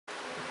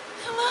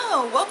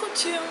Hello, welcome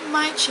to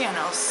my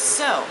channel.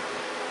 So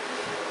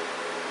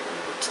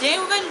today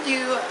we're going to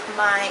do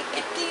my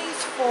empties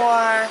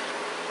for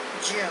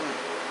June.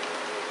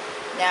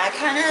 Now I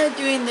kind of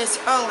doing this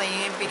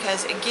early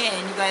because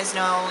again you guys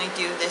know I only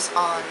do this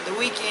on the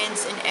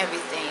weekends and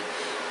everything.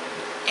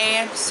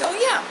 And so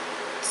yeah,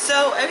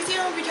 so everything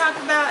we'll be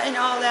talking about and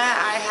all that,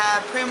 I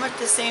have pretty much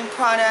the same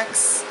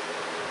products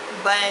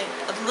but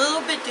a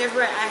little bit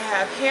different. I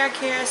have hair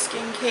care,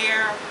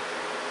 skincare,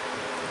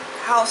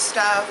 house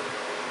stuff,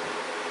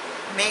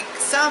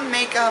 some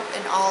makeup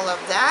and all of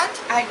that.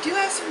 I do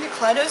have some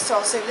declutter, so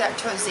I'll save that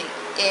towards the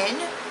end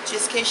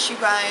just in case you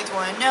guys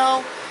want to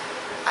know.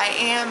 I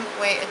am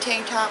wearing a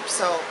tank top,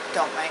 so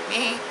don't mind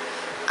me.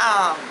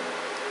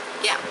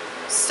 Yeah,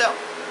 so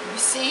you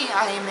see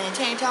I am in a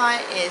tank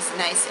top. It's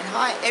nice and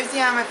hot.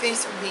 Everything on my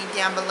face will be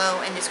down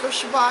below in the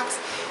description box,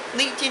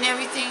 linked and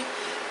everything.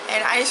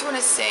 And I just want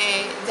to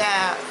say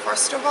that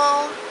first of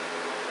all,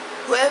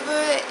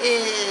 whoever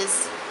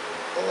is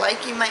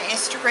liking my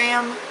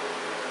Instagram,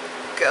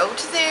 go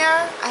to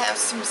there. I have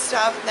some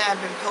stuff that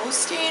I've been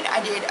posting. I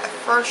did a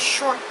first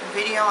short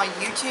video on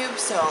YouTube,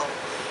 so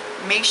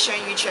make sure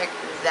you check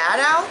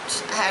that out.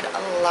 I had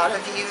a lot of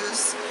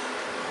views.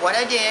 What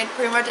I did,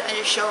 pretty much I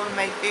just showed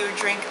my favorite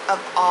drink of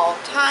all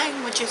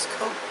time, which is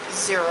Coke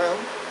Zero.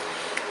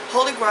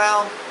 Holy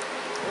Grail,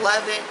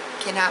 love it,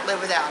 cannot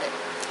live without it.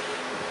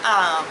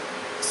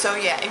 So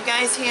yeah, if you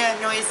guys hear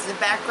noise in the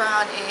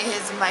background, it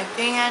is my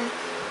fan.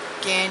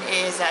 Again,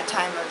 it is that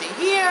time of the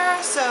year,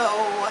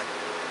 so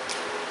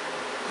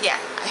yeah,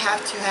 I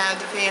have to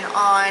have the fan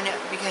on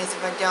because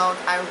if I don't,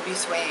 I would be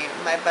sweating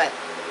my butt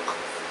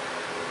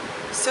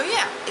off. So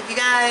yeah, if you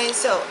guys,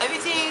 so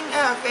everything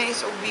on our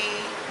face will be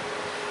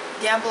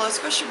down below in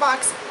the description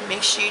box.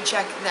 Make sure you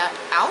check that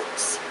out.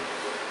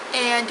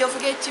 And don't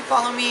forget to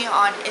follow me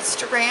on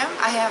Instagram.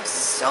 I have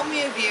so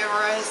many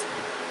viewers.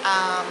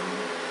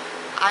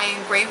 I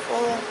am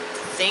grateful,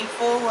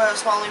 thankful who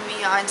is following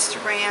me on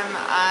Instagram.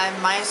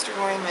 My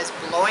Instagram is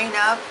blowing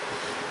up.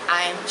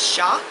 I'm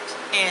shocked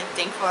and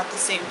thankful at the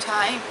same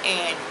time,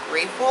 and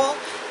grateful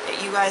that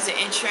you guys are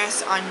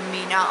interested on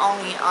me not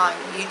only on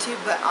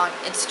YouTube but on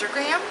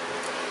Instagram.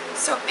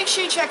 So make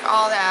sure you check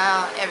all that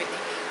out,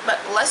 everything. But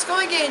let's go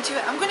and get into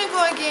it. I'm going to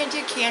go and get into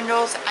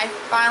candles. I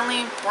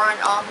finally burned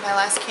off my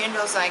last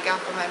candles I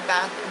got from my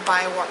Bath &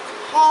 Body Works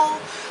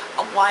haul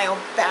a while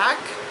back.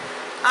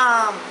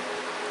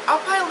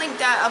 I'll probably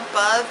link that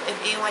above if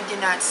anyone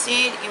did not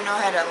see it, even though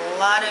I had a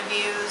lot of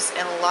views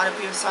and a lot of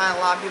people saw it, a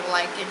lot of people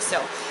liked it,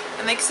 so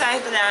I'm excited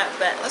for that.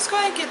 But let's go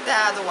ahead and get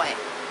that out of the way.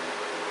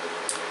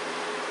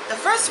 The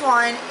first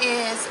one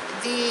is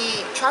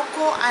the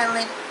Tropical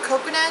Island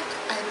Coconut.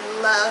 I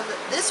love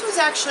this.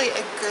 Was actually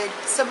a good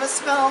summer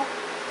smell.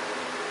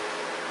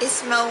 It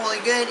smelled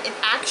really good. It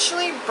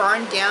actually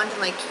burned down to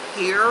like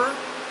here,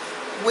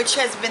 which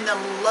has been the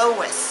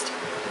lowest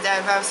that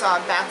I've ever saw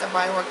a Bath &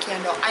 Body Works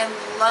candle. I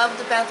love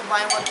the Bath &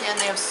 Body Works candle.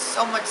 They have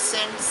so much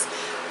scents.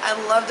 I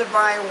love the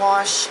body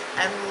wash.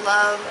 I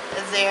love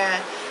their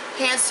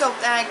hand soap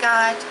that I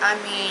got. I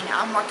mean,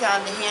 I'm working on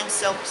the hand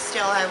soap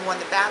still. I have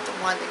one in the bathroom,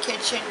 one in the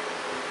kitchen.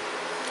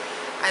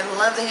 I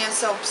love the hand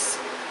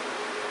soaps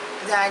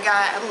that I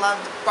got. I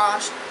love the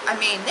wash. I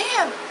mean, they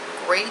have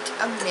great,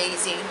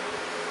 amazing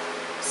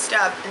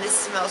stuff, and this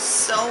smells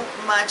so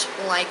much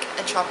like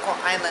a tropical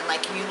island.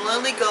 Like you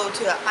literally go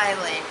to an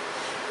island,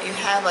 you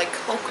have like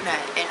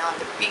coconut and on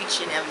the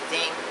beach and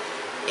everything.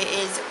 It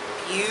is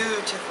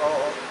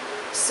beautiful.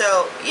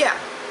 So yeah,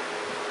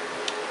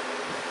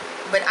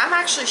 but I'm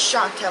actually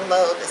shocked how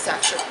low this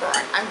actually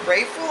burned. I'm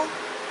grateful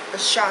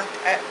but shocked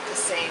at the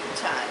same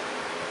time.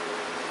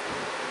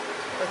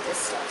 Put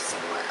this stuff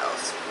somewhere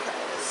else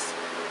because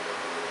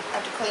I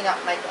have to clean up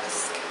my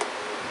desk,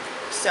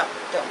 so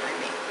don't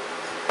mind me.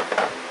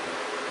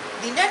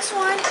 The next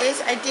one is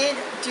I did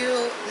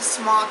do the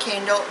small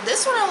candle.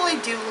 This one I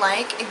really do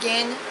like.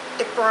 Again,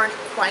 it burned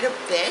quite a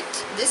bit.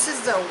 This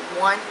is the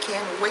one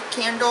wick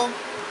candle.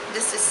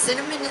 This is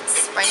cinnamon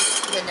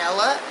spice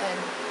vanilla, and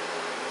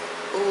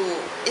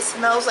ooh, it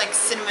smells like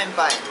cinnamon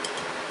bun.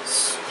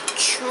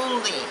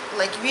 Truly,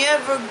 like if you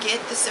ever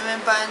get the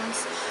cinnamon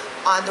buns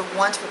on the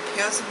ones with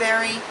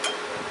Pillsbury,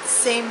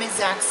 same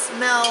exact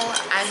smell.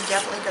 I'm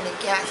definitely going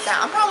to get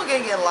that. I'm probably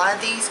going to get a lot of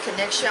these.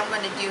 Connection, I'm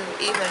going to do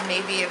even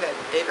maybe a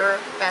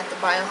bigger Bath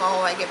 & Body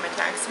haul. I get my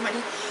tax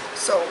money,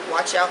 so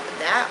watch out for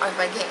that. Or if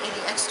I get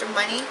any extra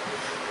money,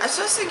 I'm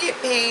supposed to get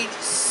paid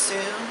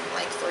soon,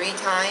 like 3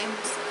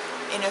 times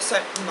in a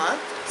certain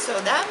month. So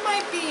that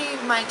might be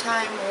my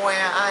time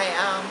where I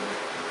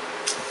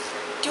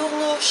do a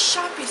little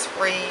shopping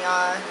spree,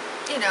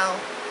 you know,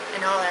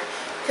 and all that.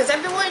 Because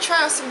I've been wanting to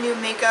try out some new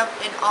makeup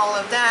and all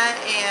of that,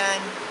 and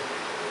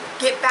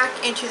get back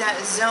into that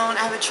zone.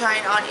 I haven't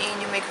tried on any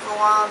new makeup for a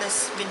while.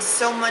 There's been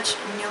so much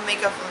new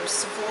makeup from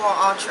Sephora,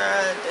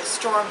 Ultra,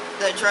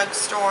 the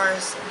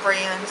drugstores,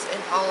 brands, and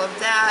all of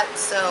that.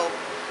 So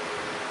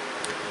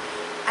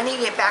I need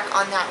to get back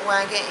on that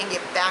wagon and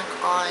get back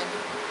on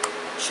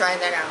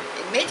trying that out.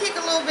 It may take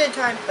a little bit of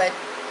time, but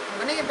I'm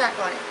gonna get back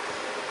on it.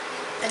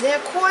 And then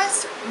of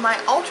course, my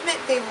ultimate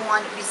favorite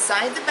one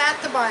beside the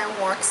Bath & Body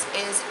Works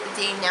is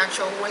the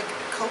Natural Wick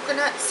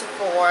Coconut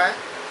Sephora.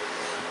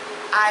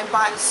 I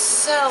bought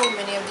so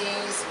many of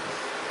these.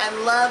 I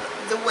love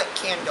the wick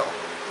candle.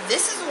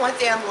 This is one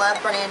thing I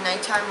love burning at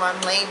nighttime when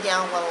I'm laying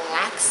down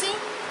relaxing,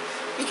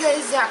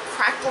 because that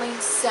crackling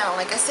sound,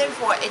 like I said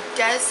before, it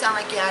does sound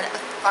like you're at a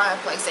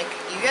fireplace. Like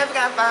you ever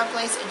got a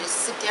fireplace and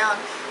just sit down,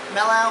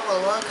 mellow out with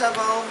a little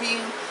cover over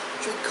you,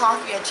 drink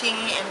coffee or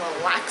tea and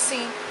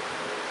relaxing.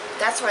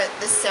 That's what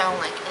this sounds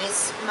like, and it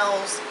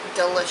smells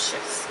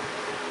delicious.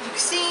 You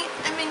can see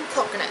I'm in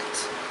coconut.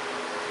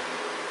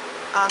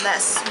 That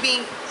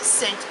sweet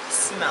scent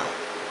smell.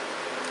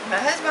 My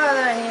husband, on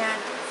the other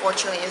hand,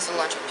 fortunately is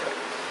allergic to it.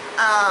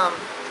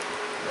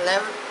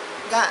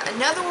 Got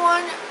another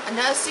one,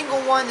 another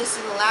single one. This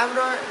is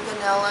lavender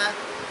vanilla.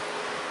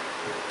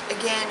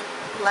 Again,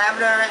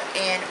 lavender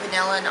and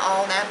vanilla and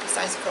all that,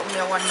 besides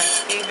coconut, one of my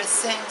favorite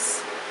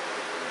scents.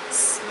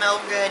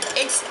 Smell good.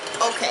 It's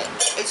okay.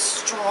 It's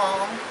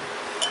strong.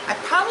 I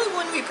probably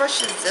wouldn't be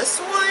brushing this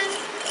one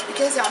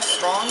because how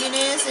strong it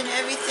is and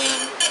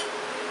everything.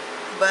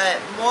 But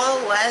more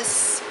or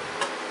less,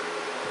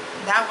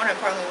 that one I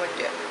probably would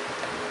do.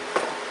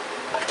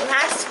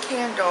 Last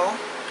candle,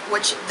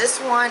 which this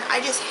one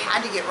I just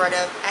had to get rid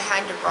of. I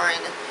had to burn.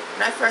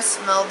 When I first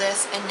smelled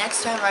this, and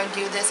next time I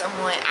do this, I'm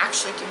going to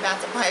actually get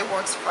Bath & Body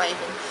Works before I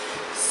even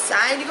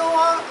decide to go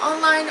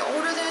online to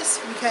order this,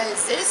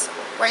 because this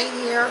right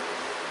here,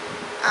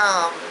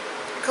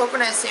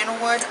 coconut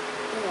sandalwood,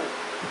 ooh,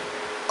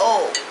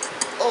 oh,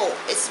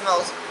 it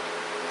smells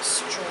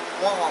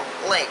strong.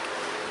 Like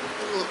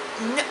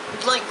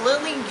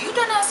literally, you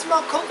do not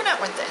smell coconut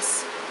with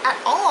this at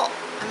all.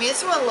 I mean,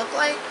 this is what it looked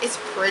like. It's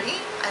pretty.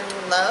 I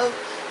love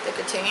the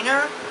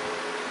container,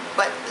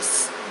 but the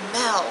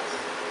smell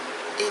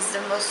is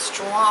the most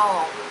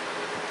strong.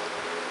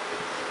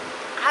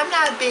 I'm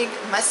not a big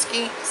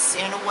musky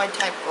sandalwood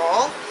type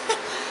girl.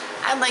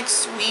 I like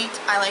sweet,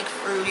 I like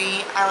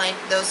fruity, I like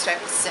those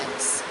type of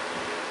scents.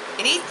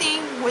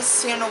 Anything with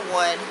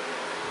sandalwood,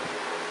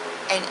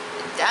 and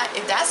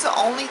if that's the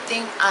only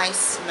thing I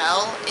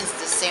smell is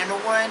the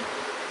sandalwood,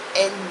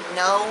 and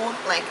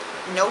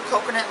no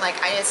coconut,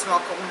 like I didn't smell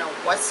coconut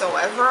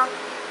whatsoever,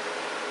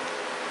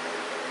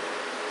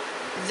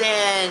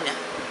 then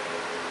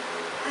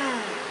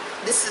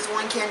this is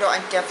one candle I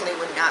definitely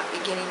would not be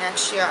getting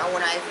next year. I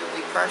would not even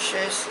be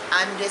precious.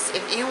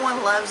 If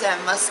anyone loves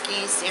that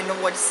musky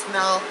sandalwood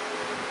smell,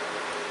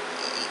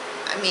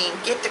 I mean,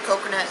 get the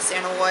coconut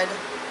sandalwood,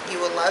 you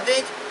will love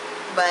it,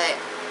 but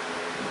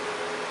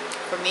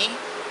for me,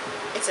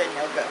 it's a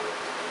no-go.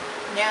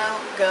 No,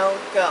 go,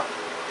 go.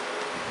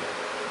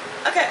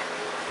 Okay,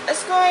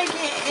 let's go ahead and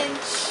get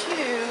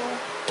into,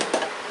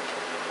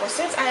 well,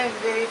 since I have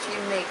very few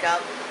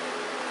makeup,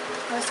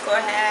 let's go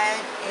ahead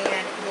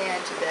and get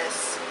into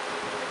this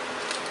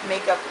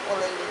makeup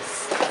related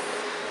stuff.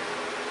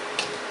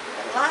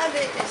 A lot of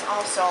it is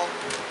also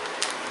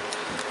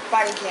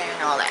body care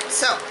and all that.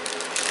 So,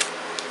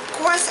 of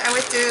course, I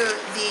went through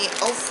the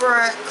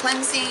Ofra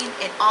cleansing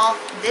and all.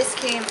 This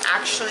came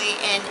actually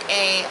in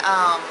a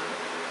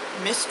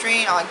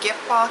mystery or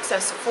gift box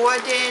that Sephora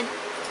did.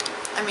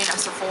 I mean, not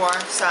Sephora,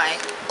 sorry,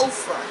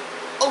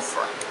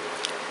 Ofra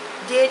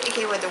did. It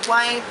came with a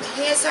wipe,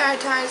 hair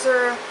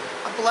sanitizer,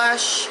 a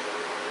blush,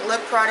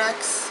 lip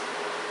products.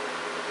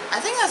 I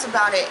think that's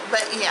about it,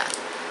 but yeah,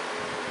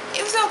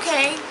 it was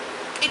okay.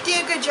 It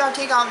did a good job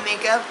taking off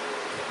makeup.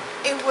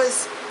 It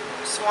was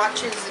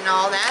swatches and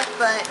all that,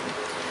 but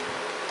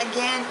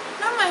again,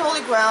 not my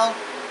holy grail.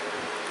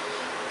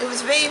 It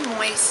was very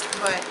moist,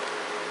 but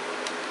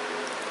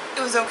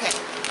it was okay.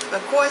 But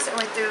of course, I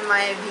went through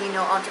my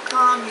Vino Ultra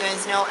Calm. You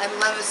guys know I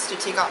love this to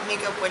take off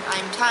makeup when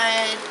I'm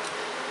tired,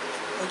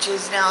 which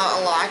is now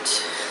a lot.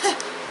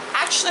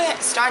 Actually, I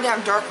started to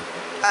have dark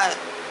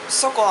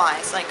circle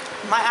eyes. Like,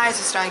 my eyes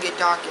are starting to get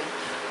darkened,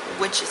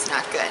 which is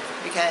not good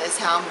because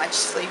how much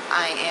sleep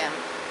I am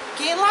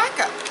getting lack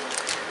of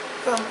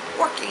from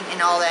working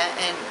and all that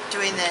and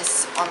doing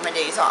this on my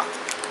days off.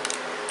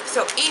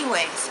 So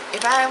anyways,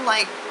 if I'm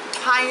like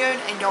tired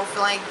and don't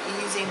feel like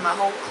using my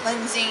whole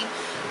cleansing,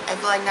 I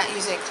feel like not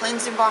using a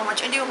cleansing balm,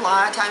 which I do a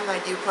lot of times when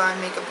I do put on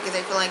makeup, because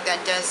I feel like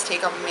that does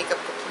take off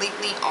makeup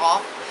completely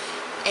off,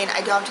 and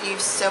I don't have to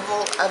use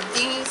several of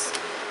these.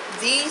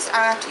 These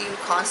I have to use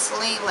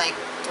constantly, like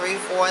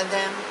 3-4 of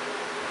them.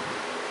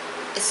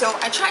 So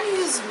I try to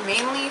use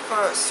mainly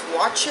for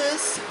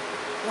swatches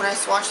when I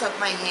swatch up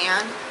my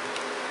hand.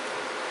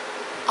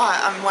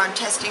 When I'm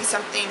testing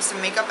something, some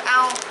makeup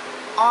out.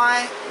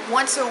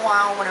 Once in a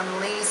while when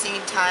I'm lazy,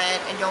 tired,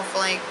 and don't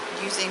feel like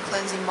using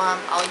cleansing balm,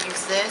 I'll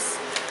use this.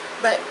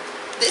 But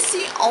this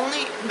is the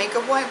only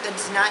makeup wipe that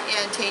does not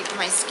irritate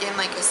my skin.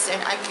 Like I said,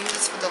 I've used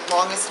this for the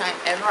longest time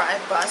ever.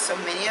 I've bought so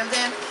many of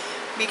them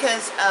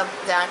because of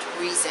that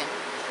reason.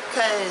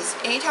 Because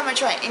anytime I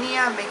try any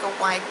makeup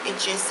wipe, it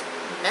just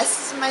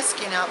messes my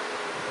skin up.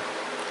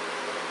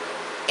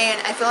 And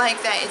I feel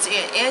like that it's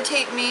going to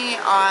irritate me,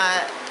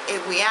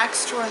 it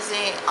reacts towards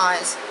it,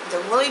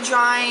 they're really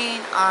drying,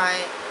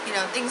 you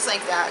know, things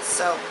like that.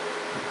 So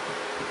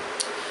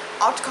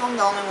Opticom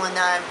the only one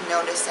that I've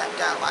noticed that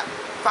done a lot.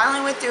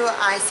 Finally went through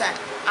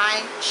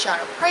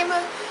eyeshadow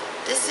primer.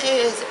 This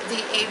is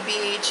the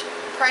ABH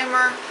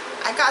primer.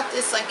 I got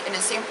this like in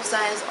a sample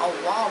size a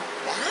while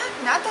back,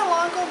 not that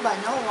long ago, but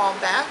I know a while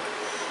back,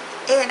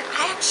 and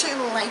I actually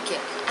like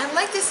it. I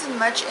like this as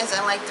much as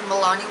I like the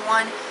Milani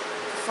one.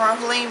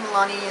 Preferably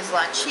Milani is a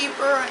lot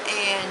cheaper,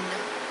 and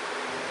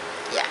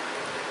yeah.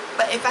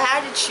 But if I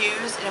had to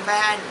choose, and if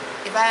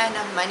I had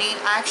enough money,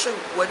 I actually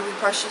would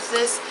repurchase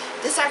this.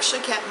 This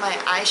actually kept my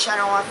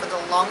eyeshadow on for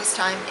the longest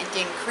time. It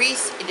didn't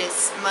crease, it didn't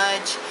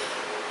smudge.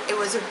 It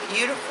was a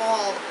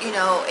beautiful, you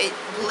know, it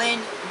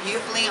blended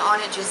beautifully on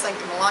it, just like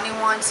the Milani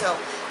one. So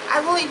I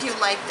really do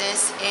like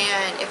this,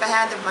 and if I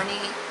had the money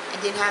and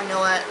didn't have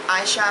no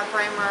eyeshadow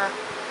primer,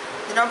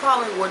 then I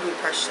probably would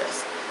repurchase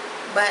this.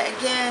 But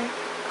again,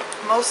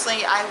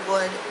 mostly I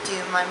would do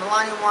my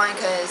Milani one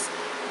because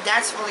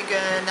that's really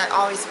good. That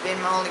always been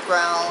my holy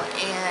grail,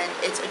 and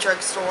it's a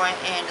drugstore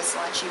and it's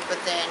a lot cheaper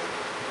than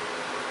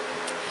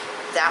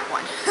that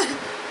one.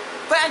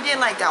 But I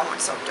did like that one,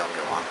 so don't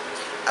get wrong.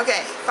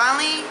 Okay,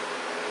 finally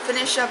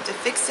finish up the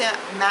Fix It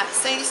Matte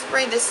Setting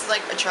Spray. This is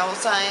like a travel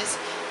size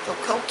for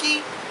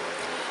Koki.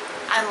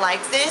 I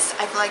like this.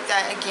 I feel like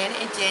that again,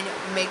 it did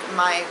make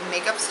my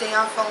makeup stay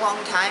on for a long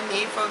time,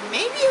 maybe for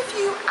a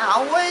few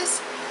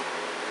hours,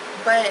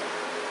 but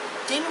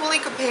didn't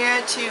really compare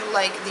to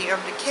like the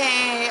Urban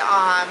Decay,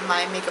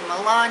 my Makeup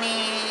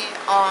Milani,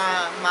 or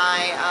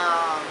my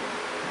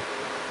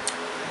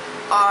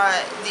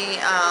the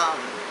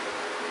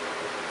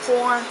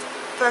Pore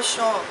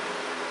Special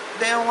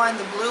Bare one,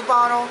 the blue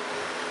bottle.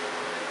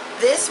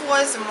 This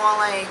was more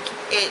like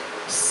it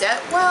set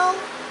well,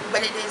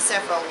 but it didn't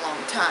set for a long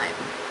time.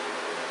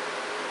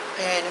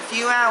 In a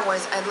few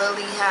hours, I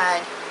literally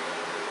had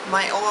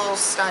my oils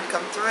starting to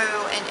come through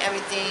and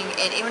everything,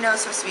 and even though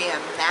it's supposed to be a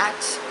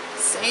matte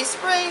setting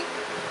spray,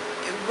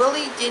 it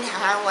really didn't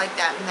have like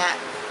that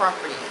matte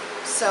property.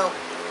 So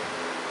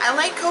I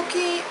like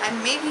Koki. I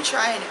maybe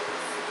tried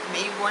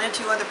maybe 1 or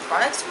 2 other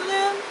products from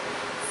them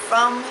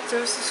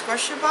through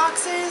subscription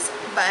boxes,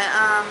 but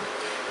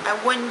I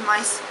wouldn't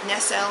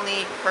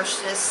necessarily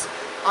purchase this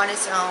on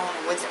its own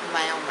with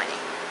my own money.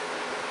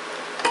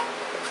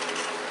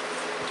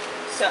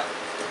 So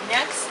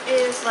next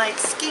is like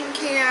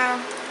skincare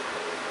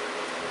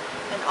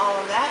and all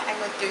of that. I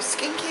went through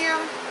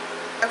skincare.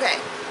 Okay,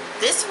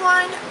 this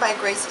one by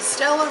Grace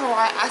Stella, who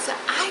I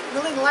said I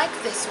really like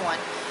this one.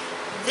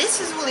 This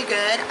is really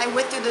good. I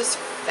went through this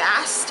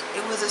fast.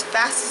 It was the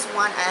fastest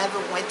one I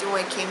ever went through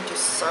when it came to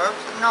syrup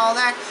and all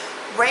that.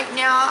 Right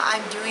now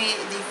I'm doing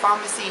the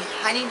Pharmacy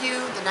Honeydew,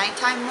 the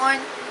nighttime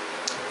one.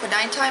 For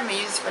nighttime, I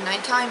use it for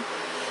nighttime,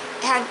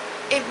 and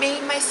it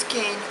made my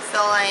skin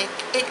feel like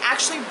it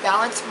actually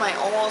balanced my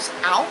oils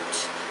out.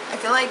 I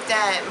feel like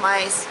that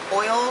my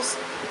oils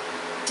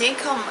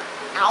didn't come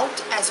out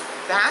as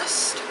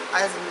fast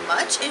as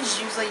much as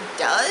usually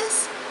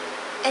does,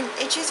 and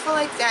it just felt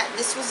like that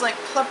this was like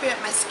plumping up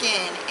my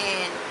skin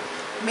and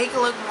make it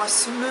look more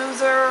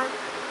smoother,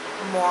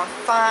 more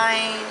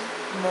fine,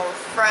 more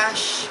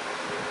fresh,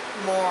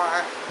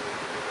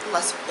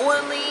 less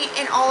oily,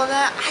 and all of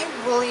that. I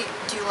really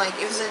do like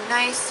it. It was a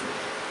nice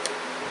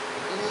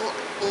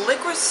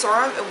liquid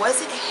serum. It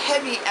wasn't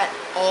heavy at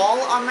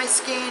all on my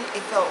skin.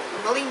 It felt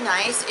really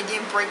nice. It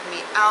didn't break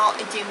me out.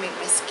 It didn't make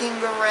my skin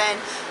go red,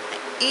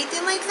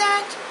 anything like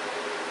that.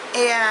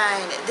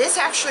 And this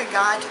actually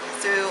got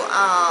through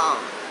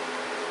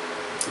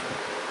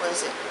what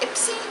is it,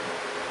 Ipsy?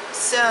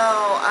 So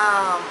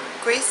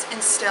Grace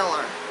and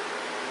Stella.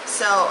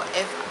 So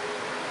if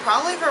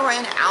I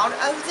ran out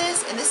of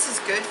this, and this is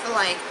good for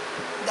like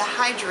the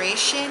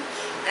hydration,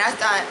 and I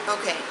thought,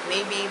 okay,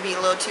 maybe it'd be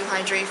a little too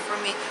hydrated for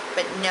me,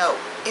 but no,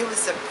 it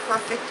was the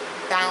perfect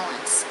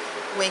balance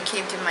when it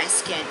came to my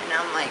skin. And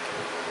I'm like,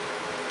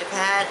 if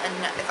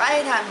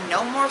I had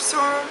no more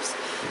serums,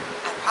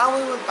 I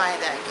probably would buy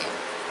that again.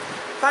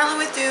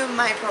 Finally went through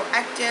my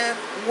Proactive,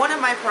 one of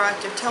my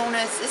Proactive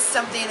toners. This is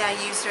something that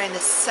I use during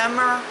the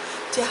summer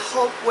to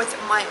help with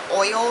my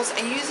oils.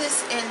 I use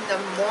this in the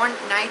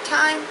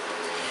nighttime.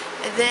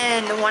 And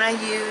then the one I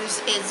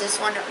use is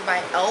this one by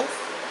e.l.f.,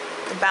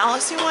 the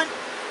balancing one.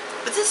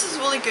 But this is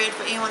really good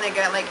for anyone that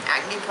got like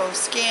acne prone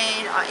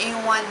skin, or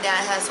anyone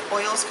that has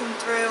oils come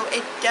through.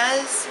 It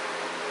does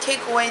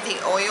take away the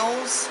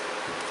oils,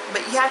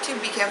 but you have to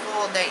be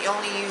careful that you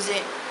only use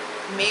it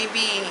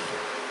maybe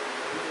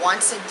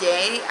once a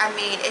day. I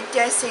mean, it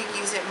does say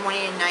use it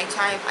morning and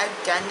nighttime. I've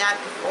done that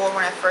before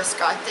when I first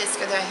got this,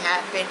 because I had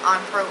been on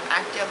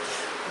Proactive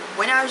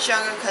when I was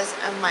younger because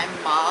of my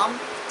mom.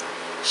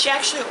 She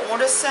actually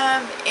ordered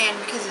some, and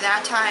because of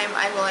that time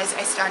I realized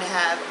I started to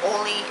have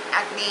oily,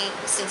 acne,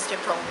 sensitive,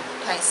 prone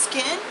type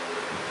skin.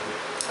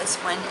 That's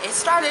when it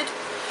started.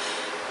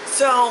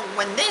 So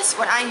when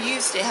I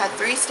used it had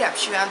 3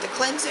 steps. You have the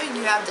cleanser,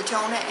 you have the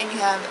toner, and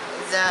you have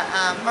the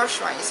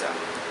moisturizer.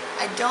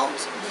 I don't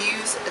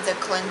use the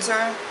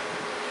cleanser.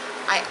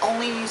 I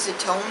only use the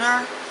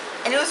toner.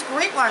 And it was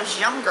great when I was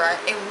younger.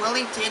 It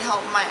really did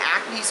help my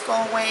acne go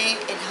away.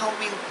 It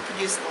helped me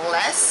produce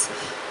less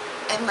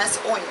and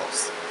less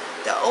oils.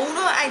 The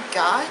older I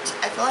got,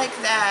 I feel like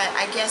that,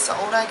 I guess the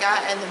older I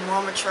got and the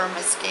more mature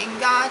my skin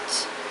got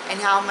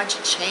and how much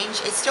it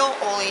changed. It's still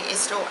oily,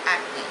 it's still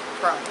acne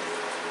prone.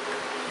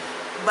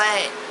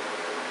 But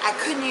I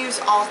couldn't use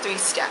all 3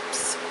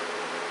 steps.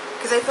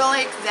 Because I feel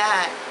like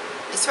that,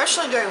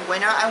 especially during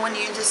winter, I wouldn't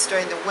use this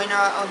during the winter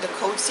or the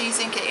cold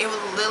season because it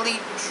will literally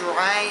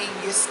dry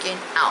your skin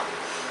out.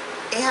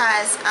 It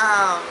has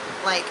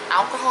like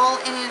alcohol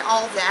in it,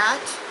 all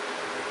that.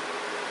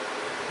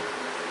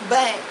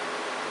 But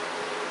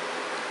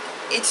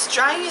it's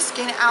drying your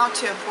skin out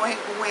to a point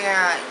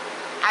where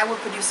I would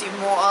produce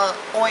more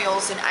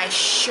oils than I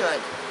should.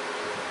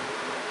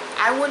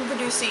 I wasn't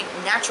producing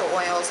natural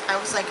oils. I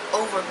was like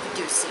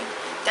overproducing.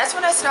 That's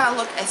when I started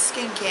looking at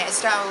skincare. I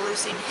started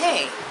realizing,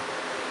 hey,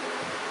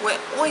 with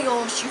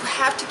oils, you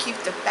have to keep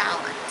the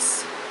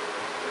balance.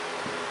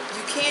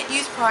 You can't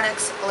use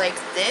products like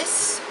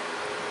this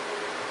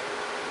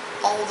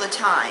all the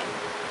time.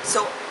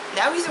 So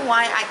that reason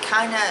why I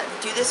kind of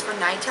do this for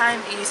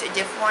nighttime and use a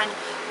different one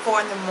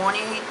for in the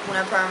morning when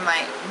I put on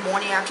my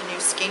morning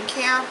afternoon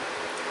skincare.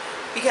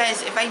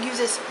 Because if I use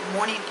this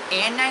morning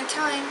and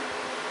nighttime,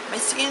 my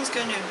skin's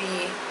going to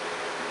be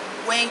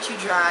way too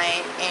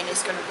dry and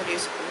it's going to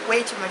produce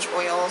way too much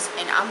oils,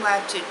 and I'm going to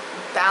have to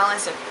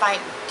balance and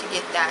fight to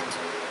get that.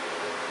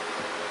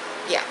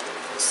 Yeah.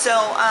 So,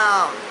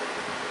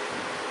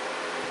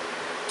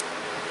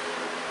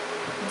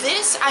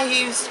 this I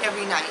used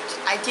every night.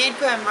 I did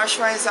put a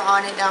moisturizer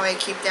on it, that way I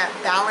keep that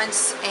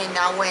balance, and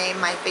that way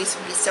my face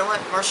will be somewhat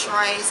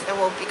moisturized. It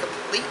won't be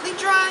completely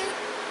dry,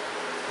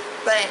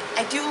 but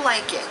I do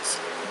like it.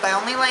 But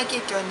I only like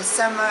it during the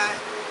summer,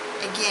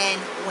 again,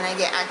 when I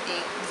get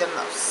acne the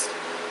most.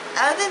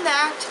 Other than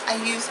that, I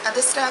use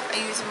other stuff. I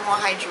use more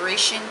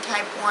hydration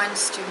type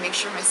ones to make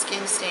sure my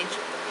skin stays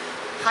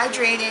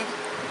hydrated,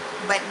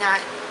 but not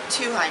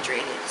too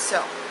hydrated.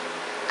 So,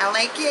 I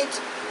like it.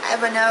 I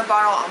have another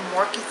bottle I'm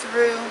working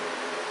through,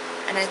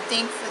 and I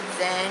think for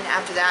then,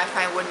 after that, I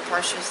probably wouldn't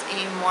purchase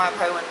anymore. I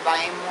probably wouldn't buy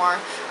anymore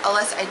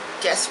unless I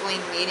desperately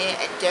need it.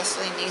 I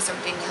desperately need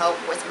something to help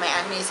with my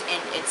acne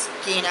and it's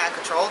getting out of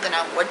control. Then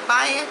I would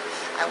buy it.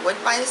 I would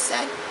buy the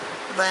set,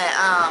 but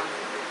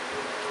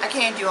I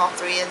can't do all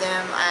 3 of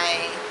them.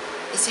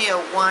 It's either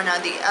one or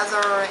the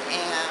other,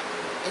 and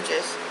it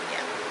just,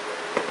 yeah.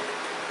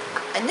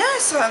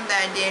 Another serum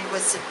that I did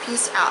was the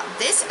Peace Out.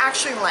 This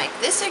actually,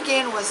 this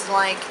again was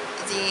like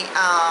the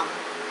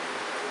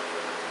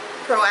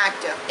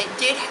Proactive. It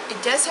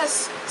does have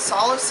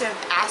salicylic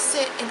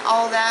acid and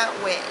all that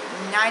with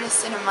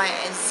nicinmiad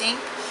and zinc.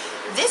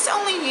 This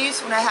only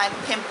used when I had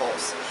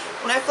pimples.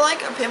 When I feel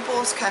like a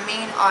pimple is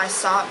coming or I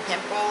saw a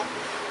pimple,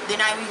 then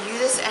I would use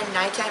this at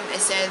nighttime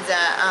instead of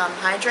the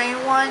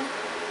hydrating one,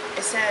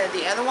 instead of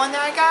the other one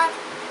that I got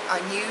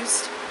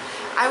used.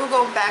 I would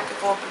go back and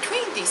forth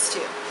between these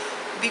two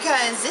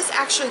because this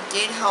actually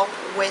did help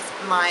with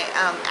my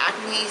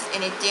acne,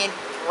 and it did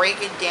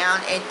break it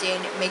down. It did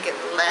make it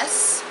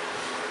less.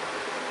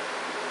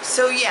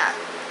 So yeah,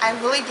 I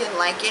really did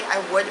like it. I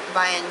would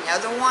buy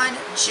another one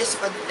just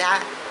for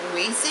that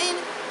reason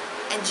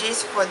and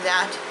just for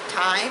that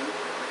time.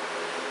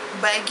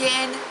 But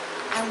again,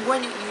 I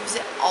wouldn't use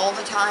it all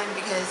the time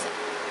because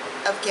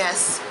of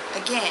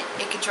again,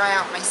 it could dry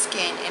out my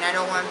skin and I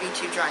don't want to be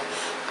too dry.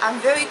 I'm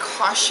very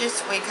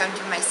cautious when it comes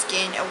to my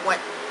skin and what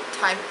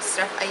type of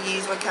stuff I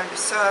use when it comes to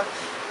syrup,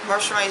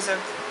 moisturizer,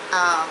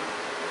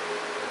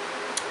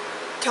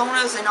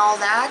 toners and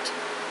all that,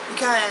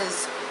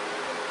 because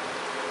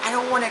I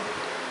don't want to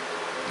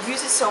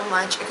use it so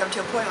much and come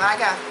to a point where I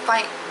gotta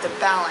fight the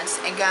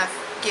balance and gotta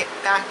get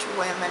back to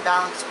where my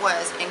balance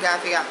was and gotta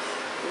figure out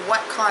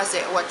what caused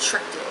it, what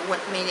tricked it, what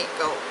made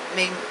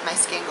my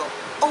skin go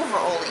over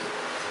oily.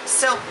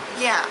 So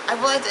yeah, I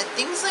realized that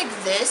things like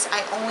this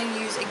I only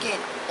use,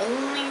 again,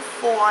 only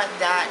for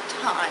that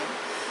time.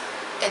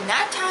 And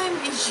that time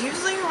is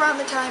usually around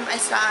the time I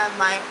start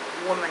my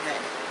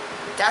womanhood.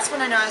 That's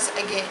when I notice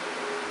I get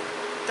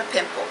the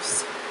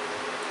pimples.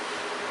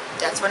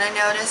 That's when I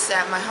notice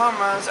that my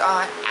hormones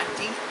are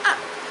acting up.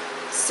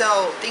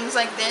 So things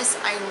like this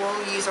I will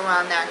use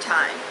around that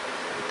time.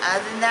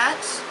 Other than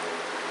that,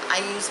 I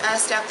use other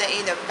stuff that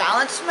either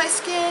balance my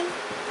skin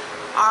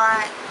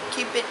or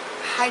keep it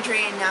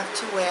hydrated enough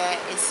to where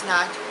it's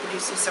not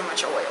producing so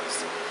much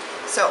oils.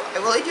 So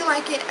I really do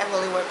like it. I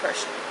really would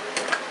personally.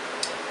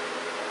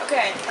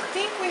 Okay, I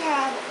think we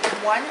have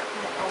one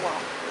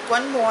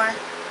more.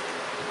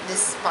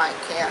 This bike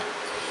here.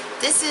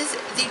 This is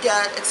the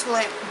Dior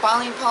Exfoliate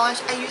Balm Polish.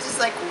 I use this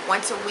like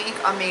once a week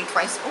or maybe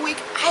twice a week.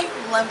 I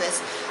love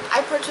this.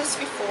 I purchased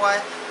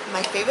before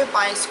my favorite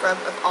body scrub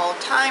of all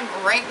time.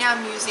 Right now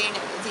I'm using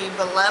the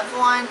beloved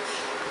one.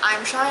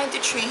 I'm trying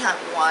the Tree Hut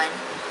one.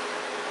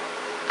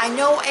 I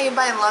know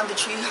everybody loves the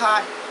Tree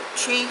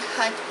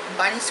Hut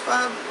body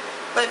scrub,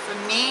 but for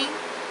me,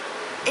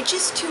 it's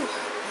just too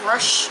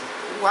rough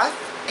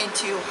and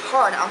too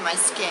hard on my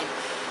skin.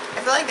 I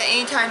feel like that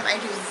anytime I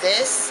do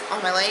this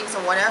on my legs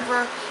or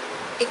whatever,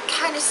 it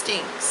kind of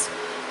stings.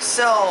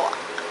 So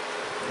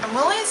I'm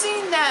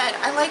realizing that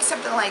I like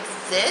something like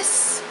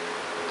this.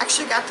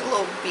 actually got the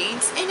little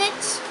beads in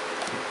it.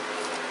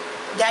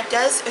 That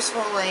does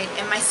exfoliate,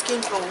 and my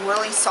skin feels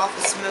really soft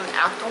and smooth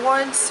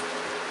afterwards.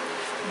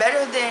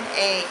 Better than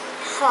a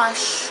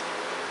harsh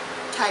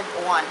type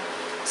one.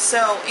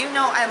 So even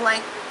though I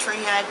like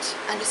Triad,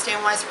 I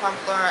understand why it's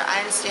popular.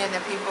 I understand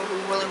that people who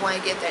really want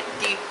to get that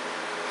deep,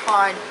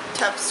 hard,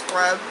 tough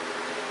scrub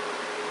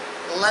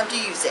love to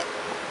use it.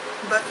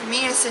 But for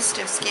me, it's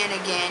sensitive skin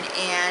again,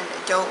 and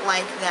don't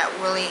like that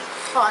really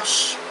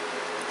harsh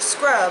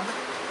scrub.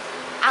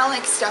 I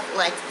like stuff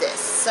like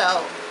this.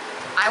 So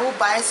I will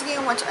buy this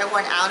again once I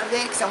run out of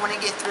it, because I want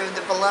to get through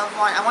the Beloved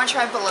one. I want to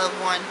try Beloved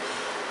one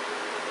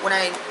when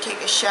I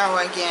take a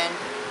shower again,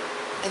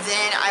 and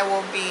then I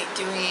will be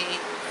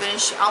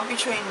I'll be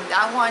doing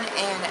that one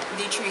and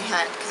the Tree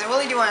Hut, because I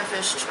really do want to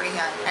finish Tree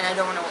Hut, and I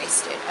don't want to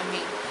waste it. I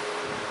mean,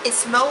 it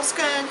smells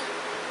good,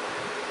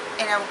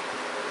 and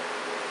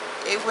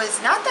it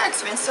was not that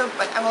expensive,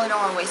 but I really don't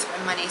want to waste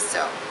my money,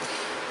 so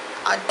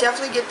I'll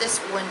definitely get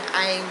this when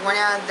I run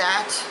out of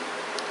that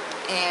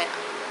and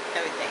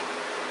everything.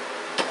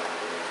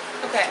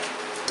 Okay,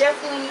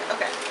 definitely.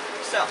 Okay,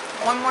 so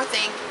one more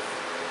thing.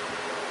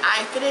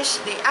 I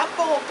finished the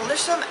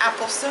Blossom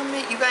Apple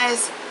Cinnamon. You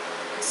guys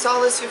saw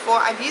this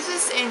before. I've used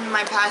this in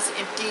my past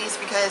Empties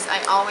because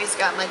I always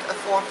got like a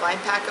 4 or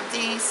 5 pack of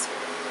these.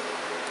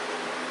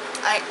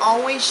 I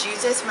always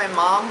use this. My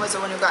mom was the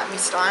one who got me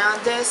started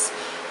on this.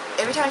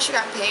 Every time she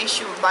got paid,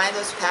 she would buy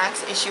those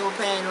packs and she would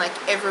put in like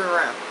every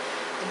room.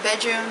 The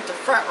bedroom, the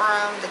front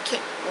room, the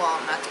kitchen, well,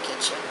 not the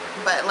kitchen,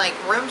 but like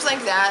rooms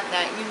like that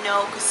you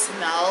know can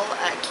smell,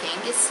 can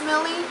get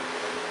smelly,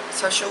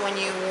 especially when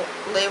you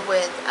live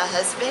with a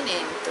husband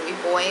and 3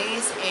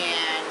 boys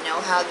and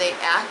know how they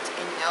act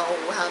and know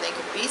how they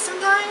could be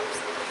sometimes.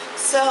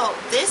 So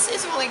this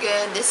is really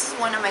good. This is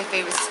one of my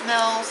favorite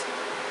smells.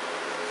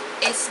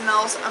 It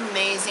smells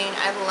amazing.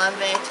 I love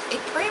it.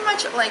 It's pretty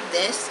much like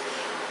this.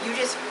 You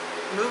just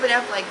move it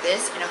up like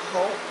this in a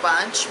whole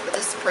bunch, but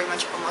this is pretty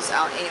much almost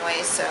out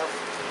anyway, so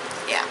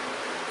yeah.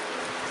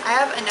 I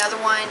have another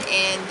one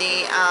in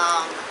the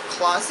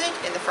closet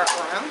in the front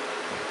room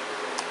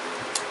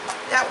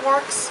that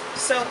works,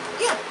 so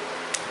yeah.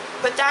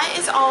 But that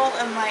is all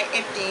of my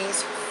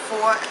Empties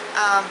for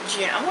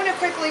June. I'm going to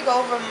quickly go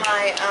over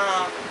my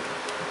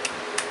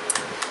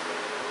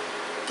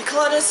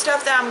decluttered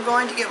stuff that I'm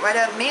going to get rid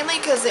of, mainly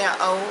because they're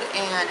old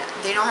and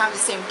they don't have the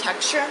same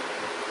texture.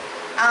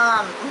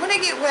 I'm going to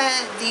get rid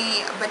of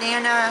the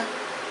Banana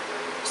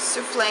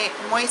Souffle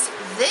Moist.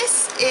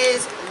 This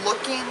is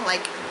looking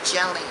like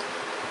jelly.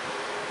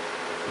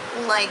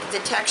 Like the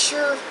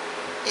texture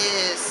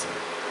is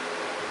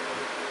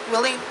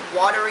really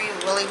watery,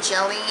 really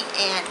jelly,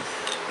 and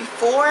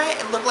before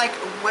it looked like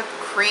whipped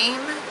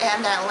cream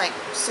and that like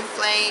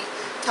souffle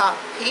top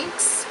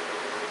peaks.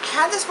 I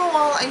had this for a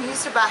while. I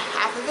used about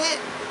half of it,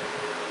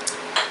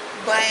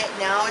 but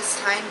now it's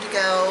time to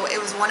go.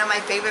 It was one of my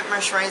favorite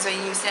moisturizers I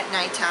used at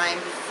nighttime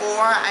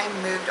before I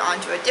moved on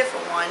to a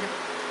different one.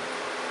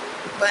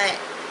 But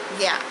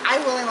yeah,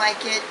 I really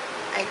like it.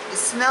 The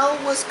smell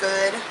was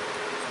good.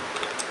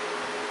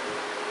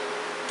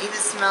 Even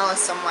the smell is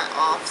somewhat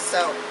off,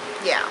 so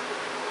yeah.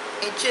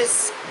 It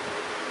just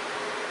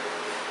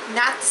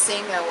not the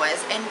same as it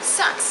was, and it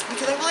sucks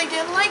because I really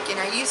didn't like it.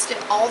 I used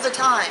it all the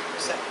time,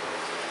 so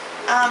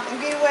I'm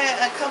going to wear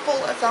a couple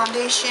of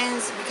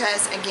foundations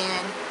because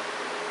again,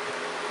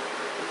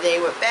 they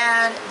were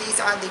bad. These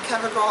are the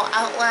CoverGirl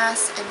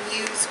Outlast. I've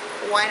used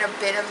quite a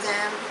bit of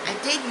them. I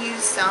did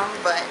use some,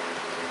 but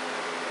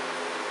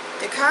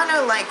they're kind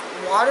of like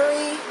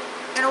watery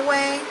in a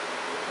way.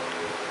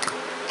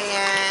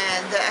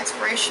 And the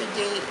expiration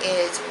date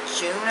is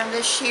June of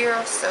this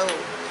year. So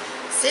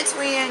since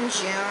we're in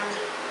June,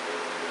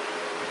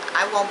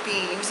 I won't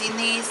be using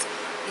these.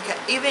 Because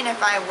even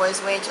if I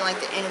was waiting till like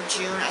the end of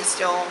June, I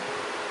still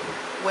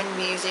wouldn't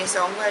be using it.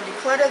 So I'm going to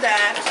declutter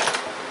that.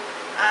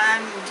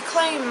 I'm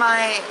declaring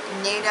my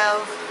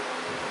native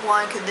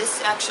one because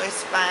this actually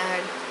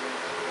expired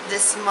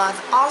this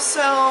month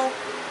also,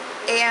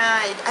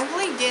 and I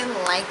really didn't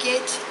like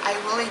it. I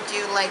really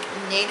do like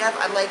native.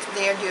 I like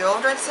their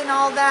deodorants and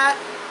all that,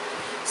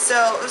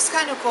 so it was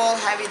kind of cool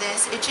having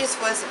this. It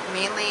just was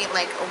mainly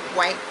like a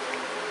white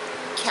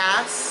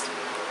cast,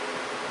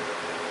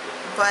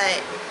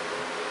 but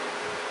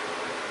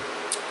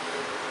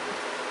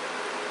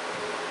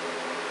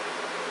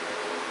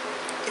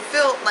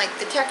feel like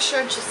the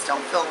texture just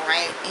don't feel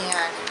right,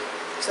 and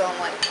so I'm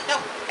like, nope,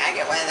 gotta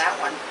get rid of that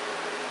one.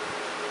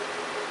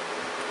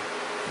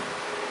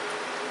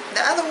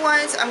 The other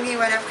ones I'm getting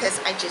rid of because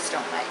I just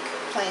don't like,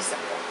 plain and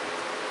simple.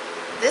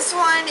 This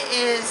one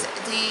is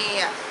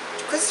the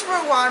Christopher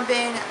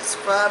Robin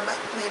Scrub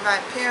Levi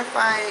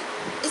Purified.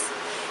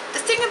 The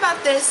thing about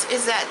this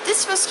is that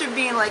this is supposed to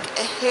be like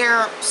a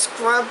hair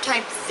scrub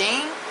type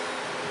thing,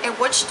 and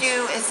what you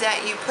do is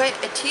that you put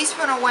a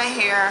teaspoon of wet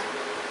hair,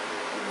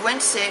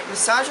 rinse it,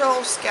 massage your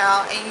whole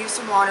scalp, and use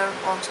some water to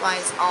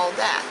moisturize all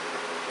that.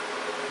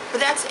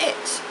 But that's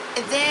it.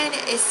 And then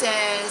it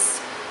says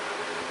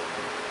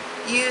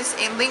use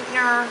a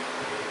lightener,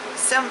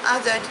 some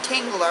other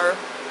detangler,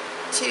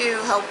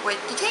 to help with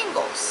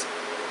detangles,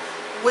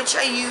 which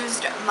I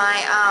used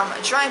my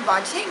dry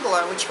bar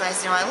detangler, which you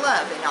guys know I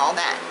love and all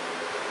that.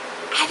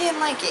 I didn't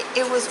like it.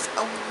 It was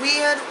a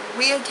weird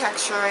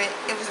texture.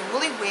 It was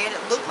really weird.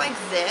 It looked like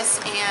this,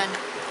 and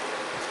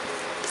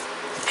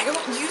I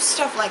don't use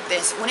stuff like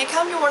this. When it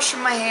comes to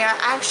washing my hair,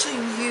 I actually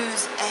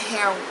use a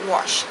hair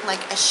wash, like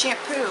a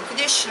shampoo,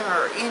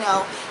 conditioner, you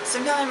know.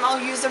 Sometimes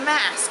I'll use a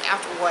mask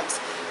afterwards.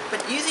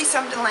 But usually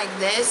something like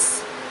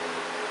this,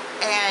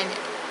 and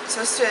it's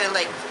supposed to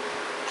like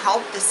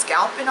help the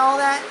scalp and all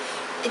that,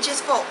 it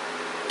just felt,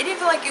 it didn't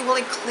feel like it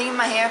really cleaned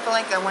my hair. I feel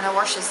like that when I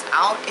washed this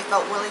out, it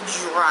felt really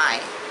dry.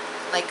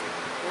 Like,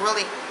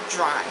 really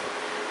dry.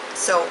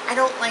 So, I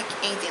don't like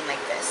anything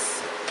like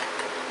this.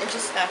 It's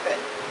just not good.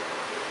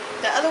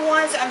 The other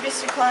ones, I'm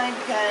just declining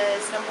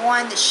because, number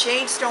one, the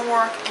shades don't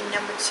work, and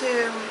number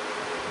two,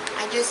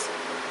 I just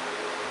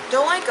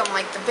don't like them.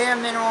 Like the Bare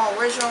Mineral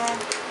Original,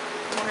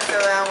 I'm going to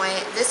go that way.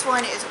 This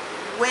one is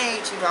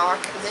way too dark.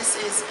 This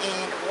is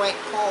in White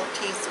Pearl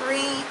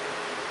T3.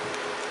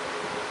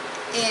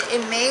 And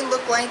it may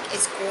look like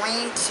it's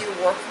going to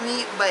work for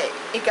me, but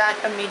it got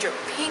a major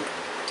pink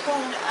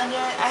tone under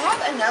it. I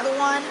have another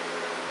one,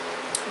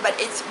 but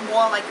it's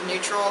more like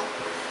neutral,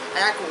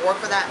 and I can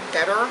work with that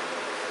better.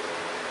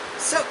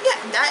 So yeah,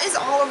 that is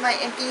all of my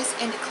empties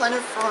and declutter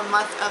for the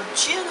month of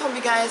June. Hope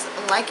you guys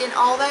like it,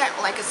 all that.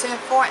 Like I said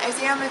before,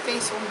 everything on my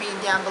face will be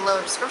down below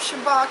in the description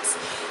box,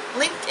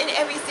 linked and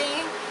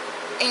everything.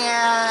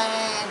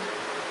 And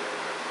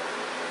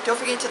don't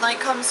forget to like,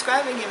 comment,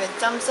 subscribe, and give it a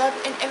thumbs up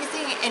and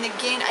everything. And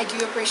again, I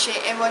do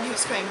appreciate everyone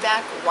who's coming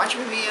back,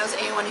 watching my videos,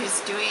 anyone who's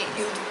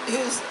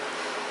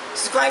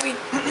subscribing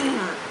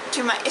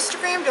to my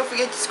Instagram. Don't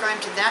forget to subscribe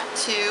to that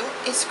too.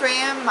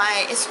 Instagram,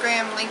 my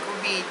Instagram link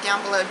will be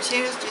down below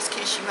too, just in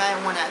case you might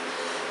want to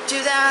do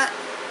that.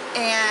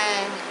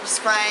 And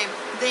subscribe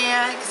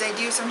there, because I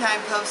do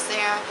sometimes post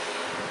there.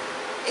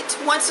 It's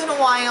once in a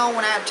while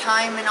when I have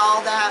time and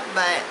all that,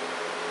 but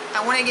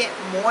I want to get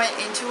more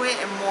into it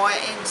and more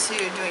into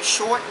doing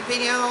short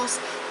videos.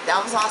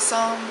 That was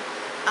awesome.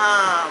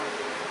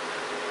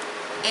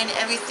 And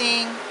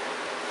everything.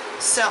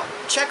 So,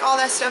 check all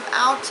that stuff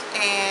out,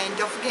 and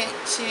don't forget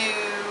to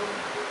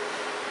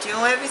do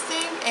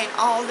everything and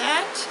all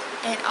that,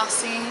 and I'll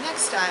see you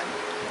next time.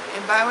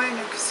 And by the way,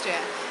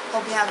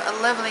 hope you have a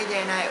lovely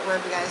day and night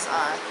wherever you guys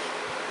are.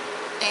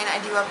 And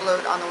I do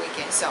upload on the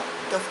weekend, so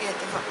don't forget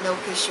the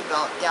notification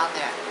bell down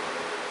there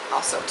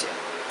also too.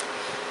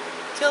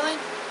 Till then,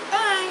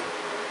 bye!